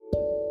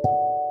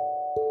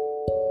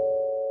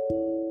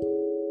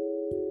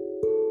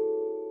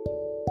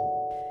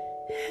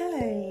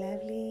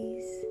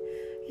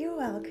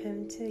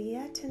to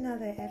yet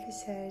another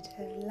episode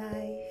of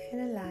Life in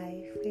a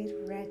Life with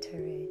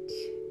Rhetoric.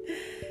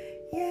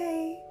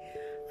 Yay!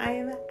 I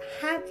am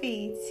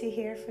happy to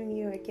hear from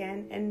you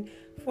again, and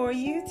for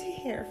you to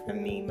hear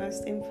from me,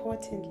 most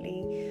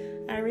importantly.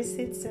 I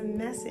received some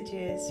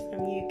messages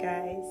from you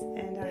guys,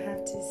 and I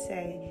have to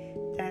say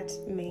that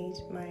made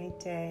my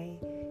day.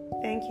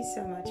 Thank you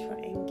so much for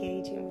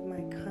engaging with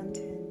my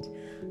content.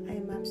 I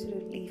am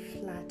absolutely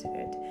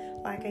flattered.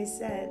 Like I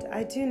said,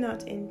 I do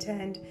not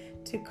intend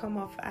to come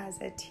off as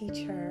a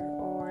teacher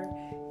or,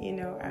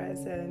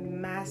 as a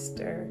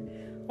master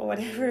or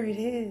whatever it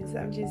is.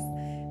 I'm just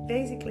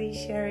basically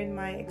sharing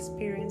my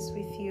experience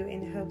with you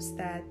in hopes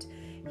that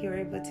you're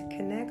able to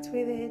connect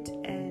with it,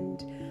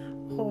 and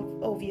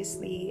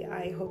obviously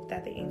I hope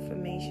that the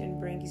information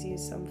brings you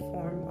some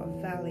form of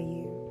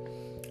value.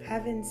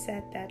 Having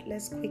said that,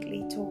 let's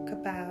quickly talk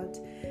about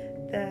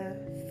the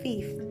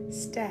 5th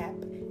step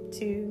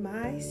to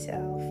my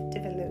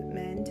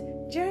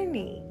self-development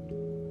journey.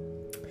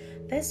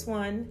 This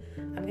one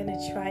I'm going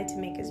to try to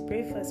make as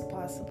brief as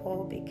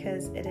possible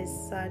because it is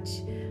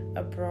such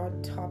a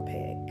broad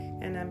topic,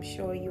 and I'm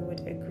sure you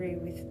would agree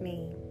with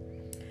me.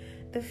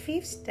 The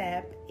 5th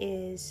step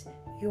is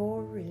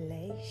your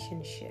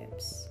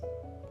relationships.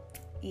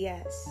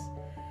 Yes,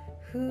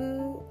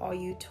 who are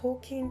you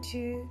talking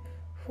to?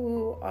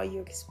 Who are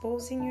you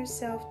exposing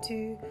yourself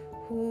to?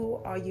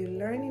 Who are you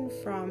learning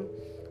from?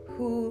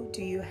 Who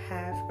do you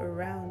have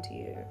around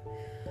you?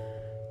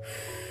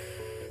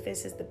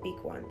 This is the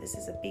big one. This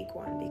is a big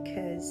one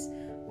because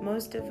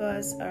most of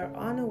us are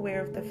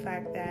unaware of the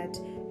fact that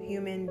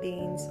human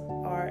beings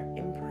are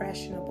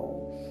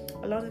impressionable.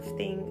 A lot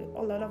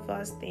of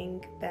us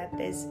think that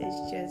this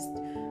is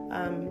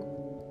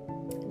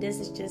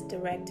just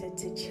directed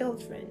to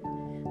children,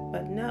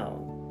 but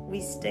no. We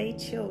stay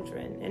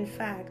children. In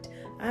fact,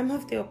 I'm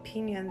of the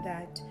opinion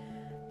that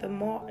the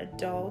more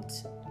adult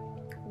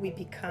we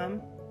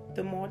become,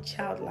 the more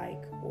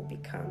childlike we'll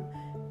become.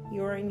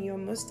 You're in your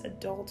most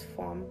adult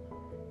form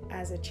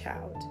as a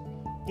child,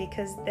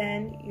 because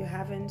then you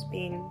haven't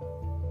been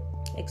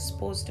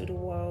exposed to the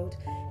world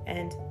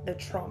and the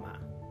trauma,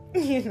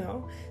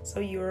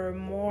 So you're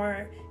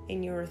more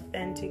in your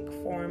authentic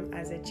form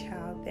as a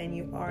child than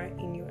you are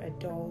in your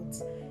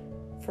adult.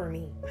 For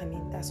me,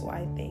 that's what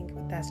I think,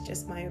 but that's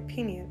just my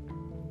opinion.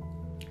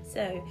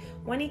 So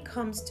when it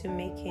comes to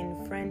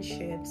making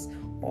friendships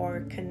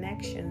or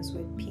connections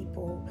with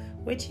people,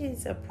 which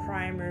is a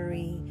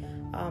primary,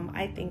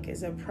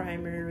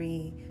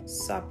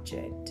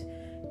 subject,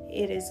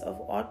 it is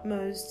of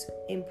utmost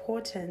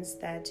importance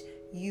that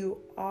you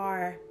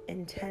are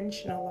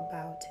intentional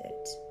about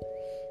it.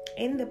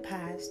 In the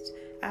past,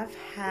 I've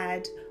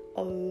had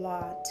a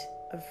lot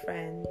of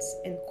friends,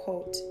 in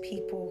quote,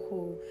 people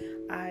who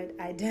I'd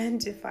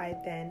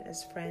identified then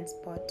as friends,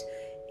 but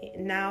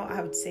now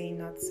I would say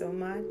not so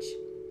much.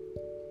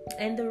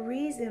 And the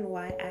reason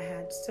why I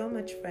had so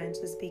much friends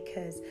was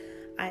because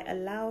I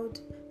allowed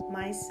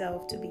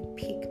myself to be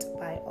picked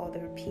by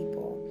other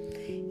people.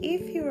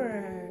 If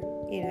you're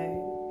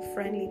a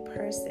friendly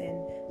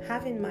person,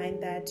 have in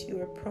mind that you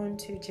are prone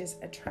to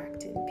just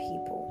attracting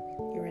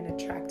people. You're an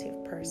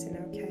attractive person,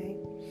 okay?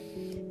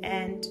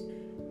 And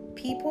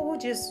people will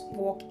just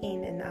walk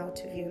in and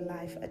out of your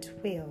life at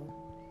will.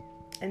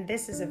 And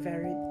this is a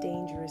very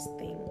dangerous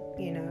thing,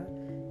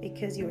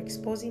 because you're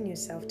exposing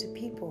yourself to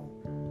people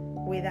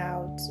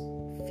without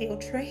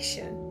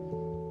filtration,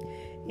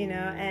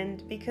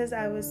 and because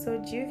I was so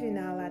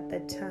juvenile at the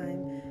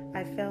time,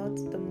 I felt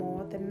the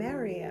more the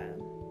merrier.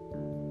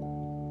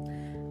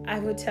 I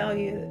will tell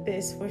you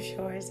this for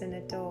sure as an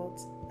adult,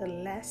 the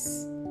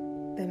less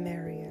the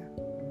merrier.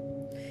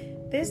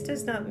 This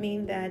does not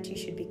mean that you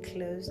should be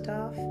closed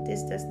off.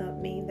 This does not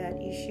mean that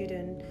you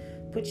shouldn't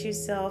put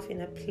yourself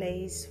in a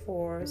place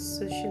for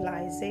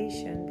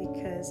socialization,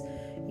 because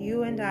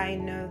you and I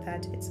know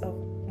that it's of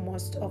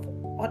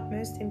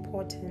utmost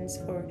importance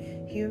for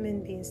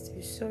human beings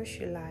to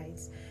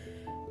socialize.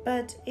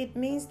 But it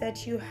means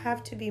that you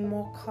have to be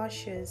more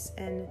cautious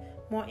and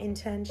more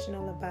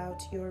intentional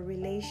about your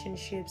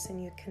relationships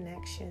and your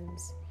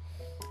connections.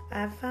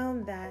 I've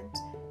found that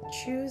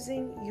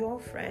choosing your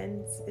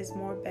friends is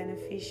more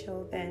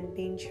beneficial than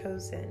being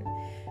chosen.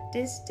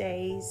 These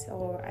days,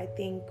 or I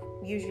think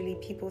usually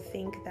people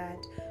think that,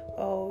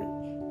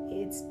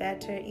 it's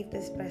better if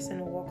this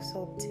person walks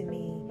up to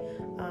me.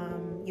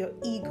 Your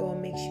ego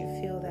makes you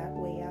feel that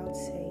way, I would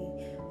say.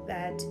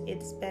 That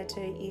it's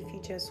better if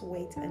you just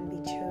wait and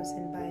be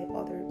chosen by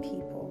other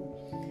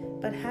people.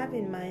 But have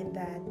in mind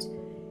that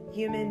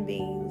human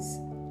beings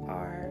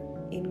are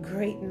in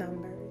great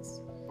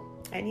numbers.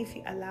 And if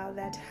you allow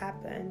that to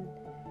happen,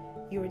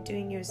 you're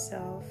doing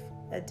yourself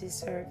a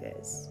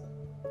disservice.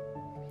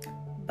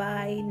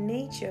 By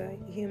nature,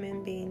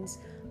 human beings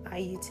are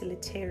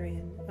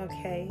utilitarian,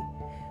 okay?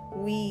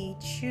 We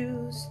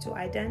choose to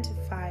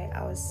identify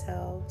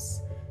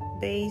ourselves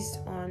based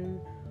on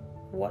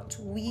what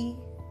we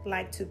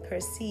like to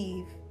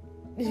perceive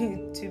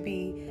to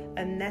be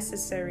a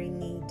necessary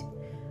need.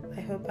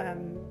 I hope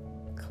I'm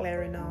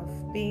clear enough,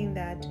 being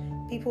that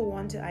people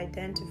want to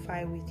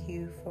identify with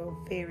you for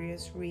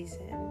various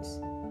reasons,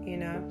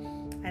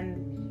 and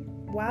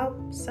while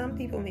some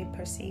people may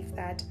perceive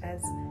that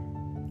as,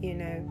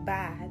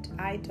 bad,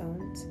 I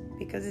don't,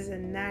 because it's a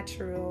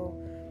natural,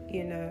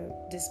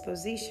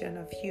 disposition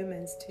of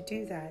humans to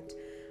do that.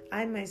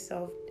 I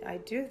myself, I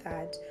do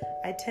that.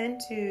 I tend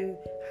to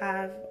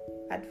have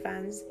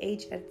advanced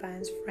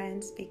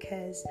friends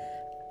because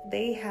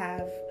they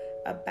have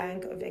a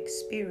bank of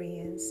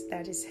experience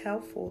that is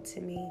helpful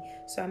to me,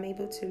 so I'm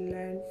able to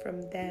learn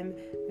from them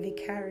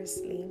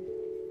vicariously.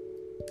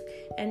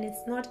 And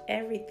it's not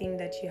everything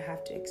that you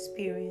have to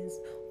experience,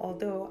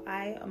 although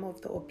I am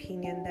of the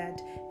opinion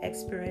that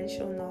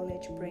experiential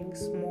knowledge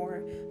brings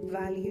more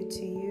value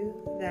to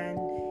you than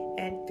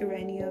and through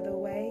any other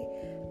way.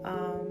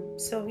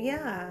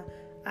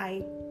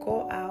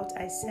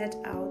 I set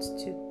out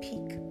to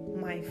pick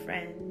my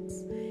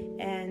friends,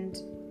 and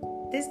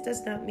this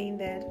does not mean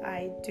that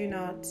I do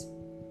not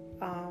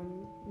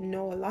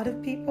know a lot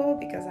of people,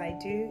 because I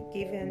do,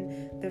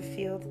 given the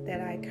field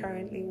that I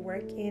currently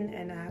work in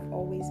and I've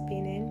always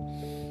been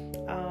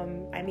in.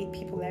 I meet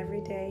people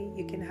every day.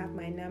 You can have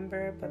my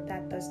number, but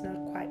that does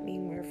not quite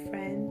mean we're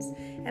friends.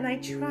 And I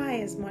try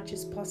as much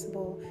as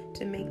possible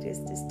to make these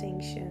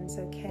distinctions,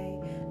 okay?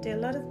 There are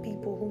a lot of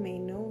people who may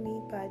know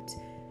me, but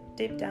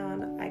deep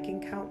down I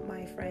can count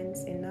my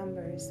friends in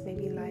numbers,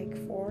 maybe like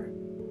 4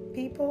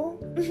 people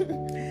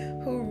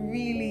who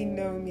really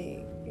know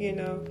me,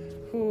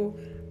 who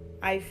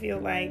I feel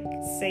like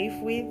safe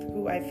with,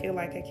 who I feel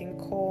like I can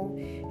call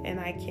and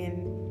I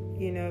can,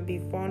 be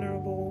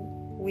vulnerable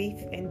with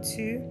and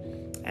to,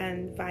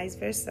 and vice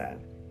versa.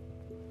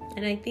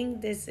 And I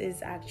think this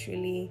is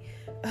actually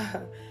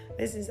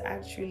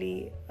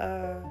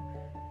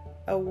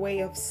a way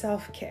of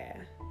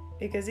self-care,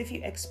 because if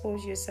you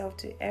expose yourself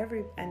to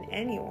every and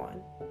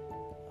anyone,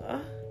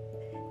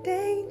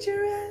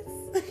 dangerous.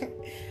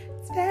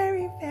 It's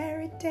very,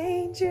 very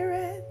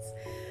dangerous.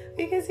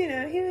 Because,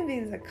 human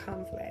beings are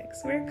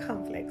complex. We're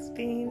complex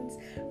beings.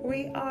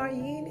 We are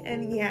yin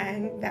and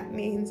yang. That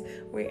means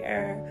we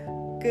are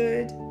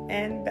good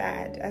and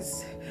bad,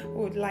 as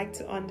we would like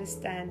to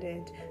understand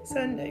it.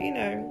 So,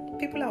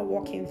 people are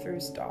walking through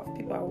stuff.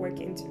 People are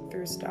working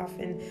through stuff.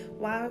 And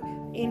while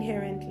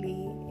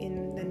inherently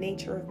in the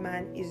nature of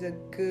man is a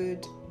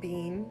good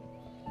being,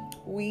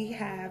 we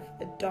have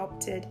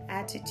adopted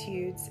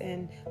attitudes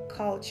and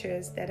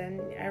cultures that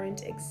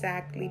aren't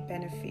exactly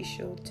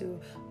beneficial to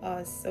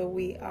us. So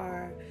we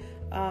are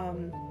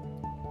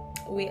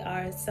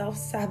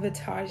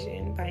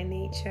self-sabotaging by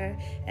nature,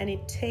 and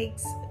it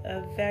takes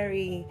a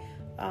very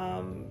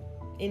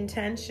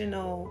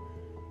intentional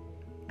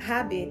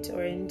habit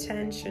or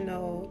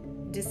intentional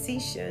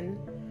decision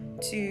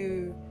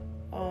to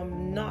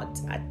not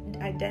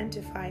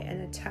identify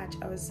and attach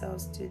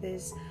ourselves to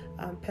this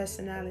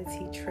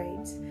personality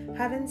traits.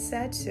 Having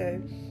said so,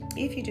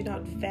 if you do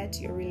not vet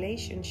your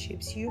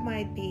relationships, you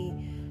might be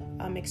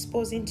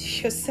exposing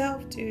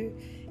yourself to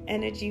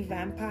energy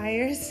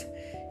vampires.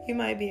 You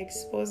might be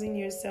exposing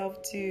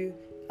yourself to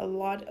a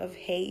lot of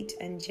hate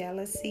and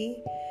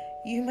jealousy.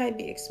 You might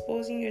be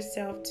exposing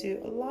yourself to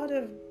a lot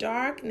of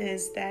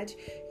darkness that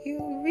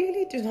you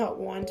really do not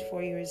want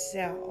for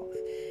yourself.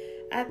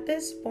 At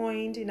this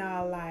point in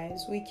our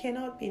lives, we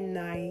cannot be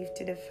naive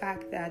to the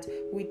fact that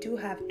we do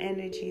have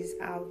energies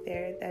out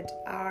there that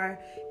are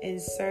in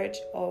search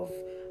of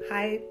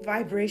high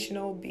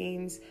vibrational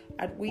beings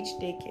at which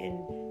they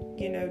can,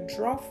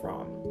 draw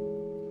from.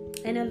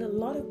 And a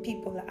lot of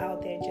people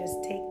out there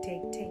just take.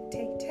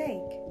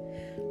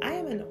 I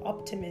am an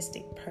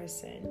optimistic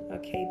person,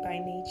 okay, by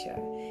nature.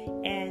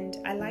 And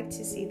I like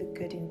to see the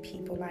good in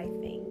people, I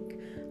think.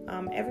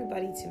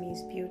 Everybody to me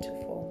is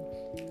beautiful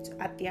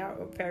at their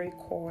very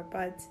core,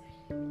 but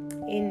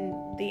in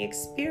the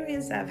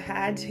experience I've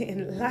had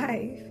in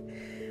life,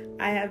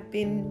 I have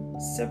been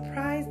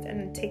surprised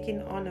and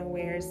taken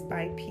unawares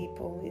by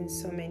people in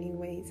so many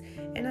ways,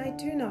 and I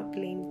do not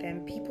blame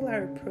them. People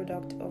are a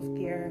product of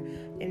their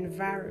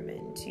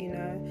environment.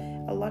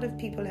 A lot of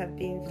people have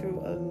been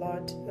through a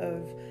lot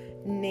of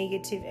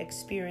negative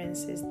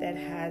experiences that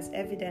has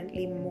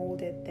evidently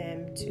molded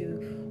them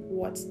to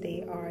what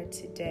they are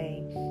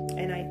today,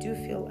 and I do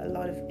feel a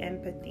lot of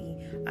empathy.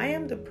 I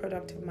am a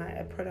product of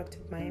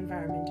my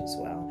environment as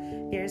well.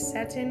 There are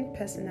certain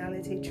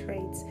personality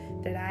traits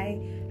that I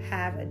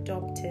have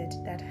adopted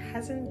that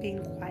hasn't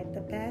been quite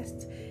the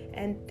best,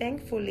 and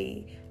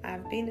thankfully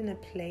I've been in a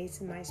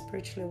place in my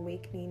spiritual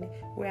awakening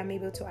where I'm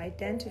able to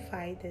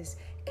identify these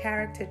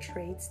character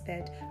traits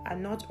that are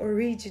not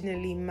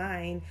originally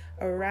mine,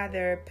 or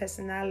rather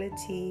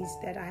personalities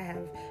that I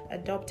have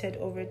adopted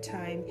over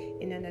time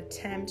in an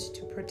attempt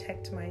to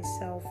protect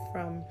myself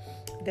from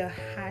the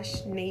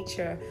harsh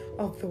nature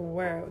of the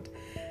world.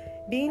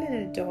 Being an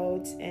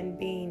adult and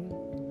being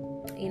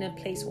in a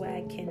place where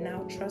I can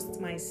now trust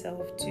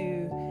myself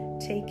to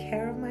take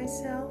care of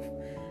myself,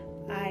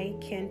 I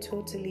can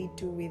totally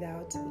do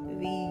without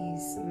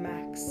these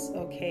Macs,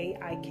 okay?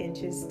 I can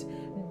just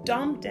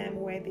dump them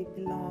where they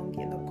belong,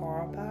 in the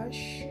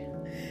garbage.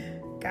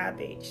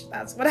 garbage.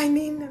 That's what I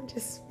mean. I'm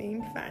just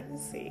being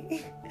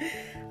fancy.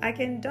 I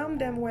can dump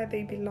them where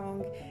they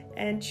belong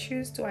and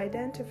choose to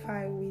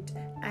identify with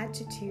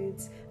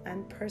attitudes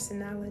and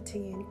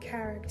personality and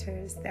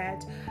characters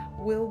that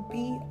will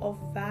be of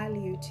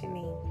value to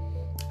me.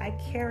 I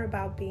care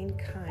about being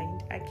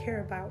kind. I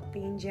care about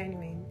being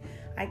genuine.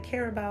 I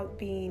care about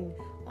being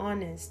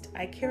honest.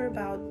 I care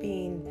about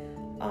being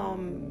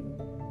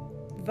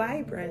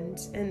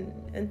vibrant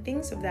and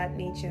things of that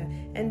nature.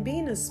 And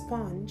being a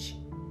sponge,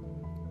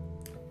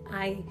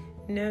 I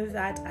know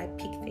that I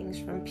pick things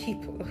from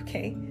people,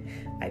 okay?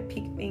 I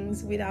pick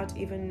things without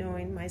even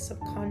knowing. My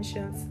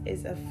subconscious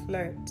is a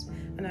flirt,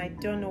 and I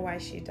don't know why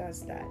she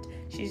does that.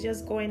 She's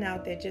just going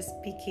out there just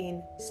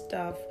picking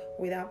stuff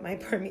without my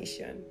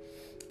permission.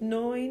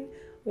 Knowing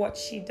what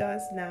she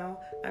does now,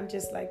 I'm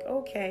just like,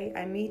 okay,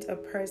 I meet a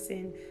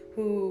person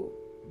who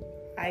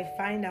I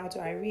find out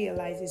or I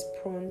realize is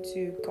prone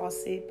to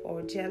gossip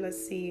or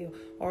jealousy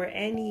or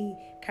any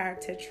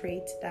character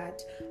trait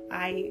that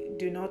I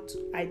do not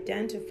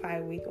identify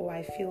with or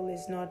I feel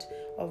is not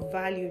of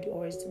value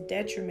or is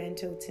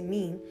detrimental to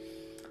me.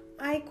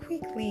 I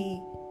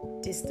quickly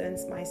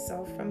distance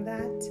myself from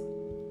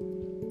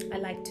that. I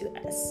like to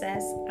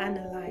assess,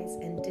 analyze,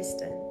 and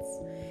distance.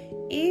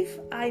 If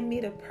I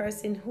meet a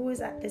person who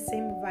is at the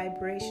same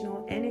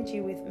vibrational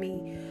energy with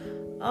me,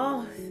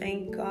 oh,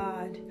 thank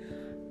God.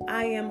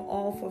 I am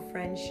all for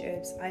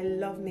friendships. I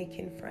love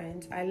making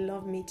friends. I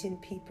love meeting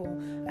people.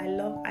 I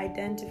love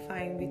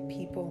identifying with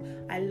people.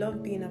 I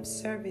love being of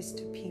service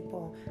to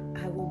people.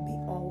 I will be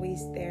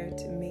always there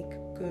to make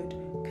good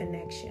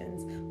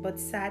connections. But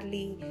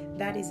sadly,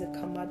 that is a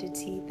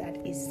commodity that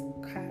is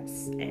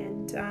scarce.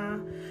 And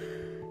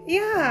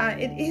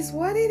it is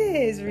what it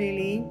is,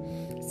 really.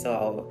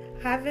 So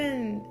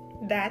having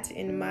that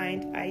in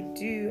mind, I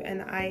do,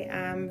 and I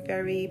am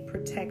very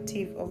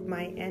protective of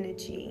my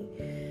energy.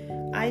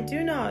 I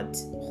do not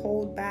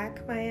hold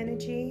back my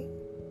energy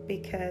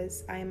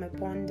because I am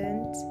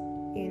abundant,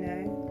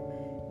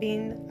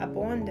 Being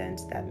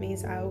abundant, that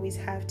means I always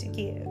have to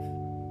give.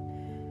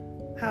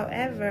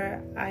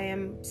 However, I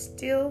am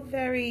still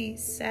very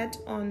set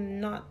on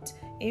not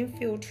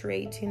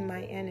infiltrating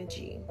my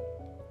energy.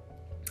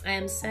 I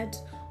am set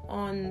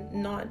on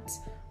not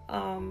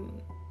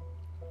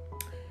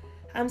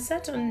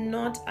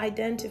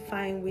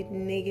identifying with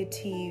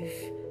negative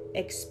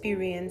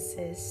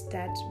experiences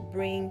that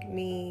bring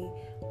me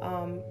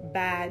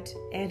bad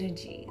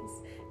energies,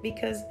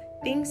 because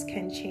things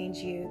can change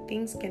you.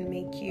 Things can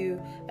make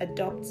you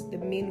adopt the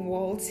mean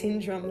world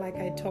syndrome, like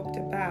I talked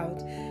about.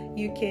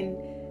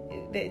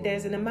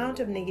 There's an amount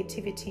of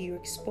negativity you're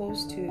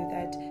exposed to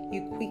that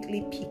you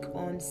quickly pick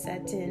on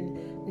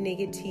certain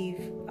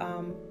negative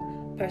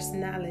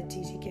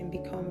personalities. You can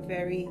become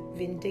very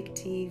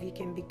vindictive. You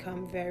can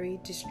become very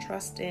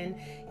distrusting.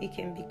 You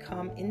can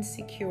become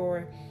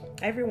insecure.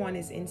 Everyone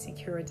is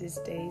insecure these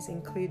days,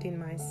 including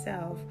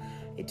myself.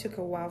 It took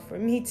a while for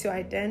me to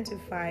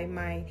identify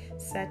my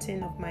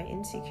setting of my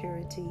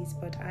insecurities,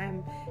 but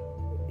I'm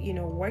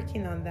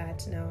working on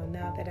that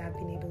now that I've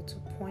been able to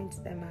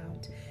point them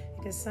out.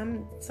 Because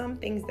some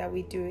things that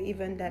we do,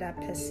 even that are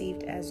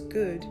perceived as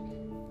good,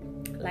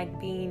 like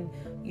being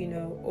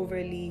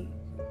overly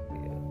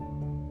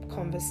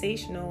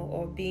conversational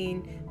or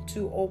being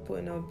too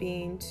open or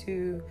being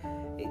too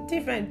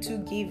different, too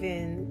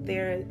giving, they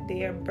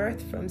are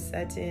birthed from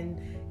certain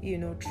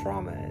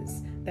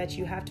traumas that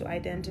you have to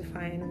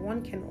identify, and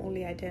one can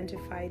only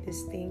identify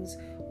these things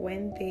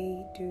when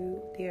they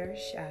do their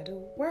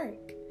shadow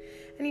work.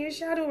 And your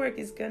shadow work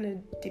is going to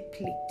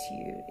deplete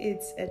you.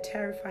 It's a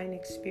terrifying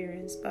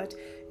experience, but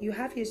you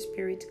have your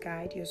spirit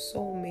guide, your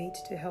soulmate,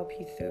 to help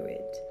you through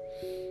it.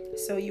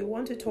 So you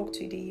want to talk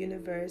to the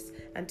universe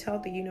and tell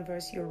the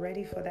universe you're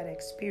ready for that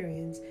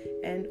experience,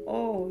 and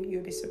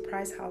you'll be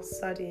surprised how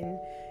sudden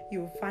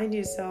you'll find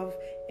yourself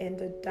in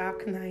the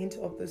dark night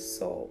of the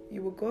soul.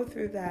 You will go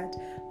through that,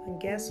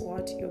 and guess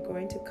what? You're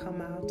going to come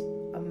out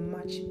a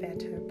much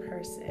better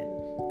person,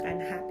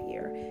 and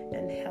happier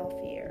and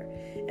healthier.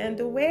 And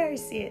the way I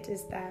see it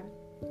is that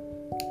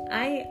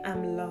I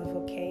am love,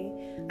 okay?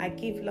 I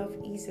give love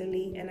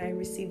easily and I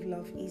receive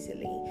love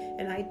easily.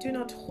 And I do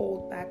not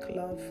hold back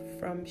love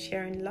from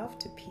sharing love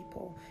to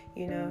people,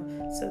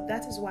 So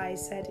that is why I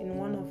said in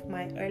one of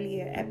my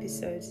earlier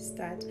episodes is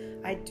that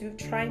I do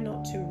try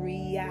not to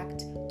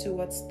react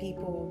towards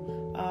people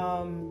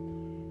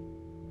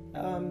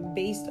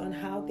based on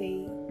how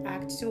they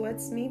act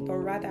towards me, but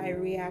rather I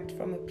react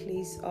from a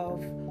place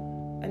of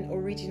an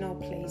original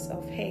place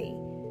of, hey,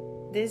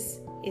 this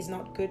is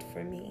not good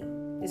for me.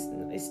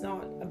 It's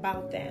not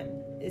about them.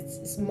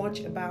 It's much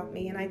about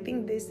me. And I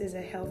think this is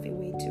a healthy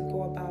way to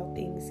go about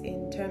things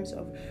in terms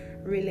of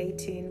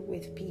relating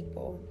with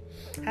people.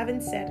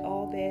 Having said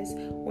all this,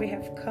 we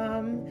have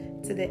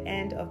come to the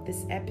end of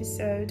this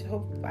episode.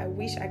 I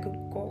wish I could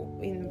go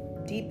in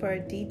deeper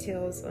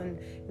details on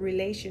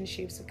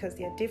relationships, because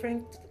there are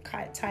different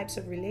types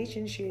of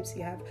relationships.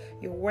 You have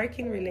your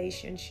working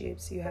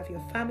relationships, you have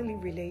your family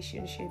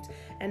relationships,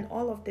 and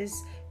all of this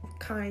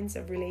kinds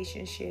of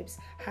relationships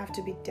have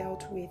to be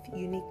dealt with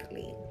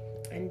uniquely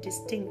and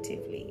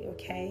distinctively,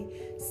 okay?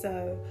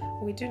 So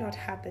we do not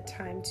have the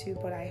time to,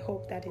 but I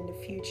hope that in the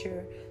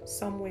future,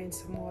 somewhere and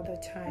some other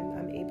time,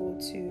 I'm able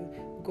to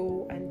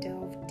go and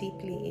delve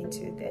deeply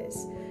into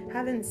this.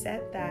 Having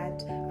said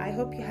that, I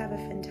hope you have a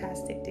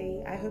fantastic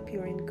day. I hope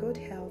you're in good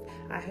health.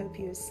 I hope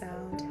you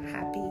sound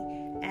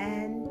happy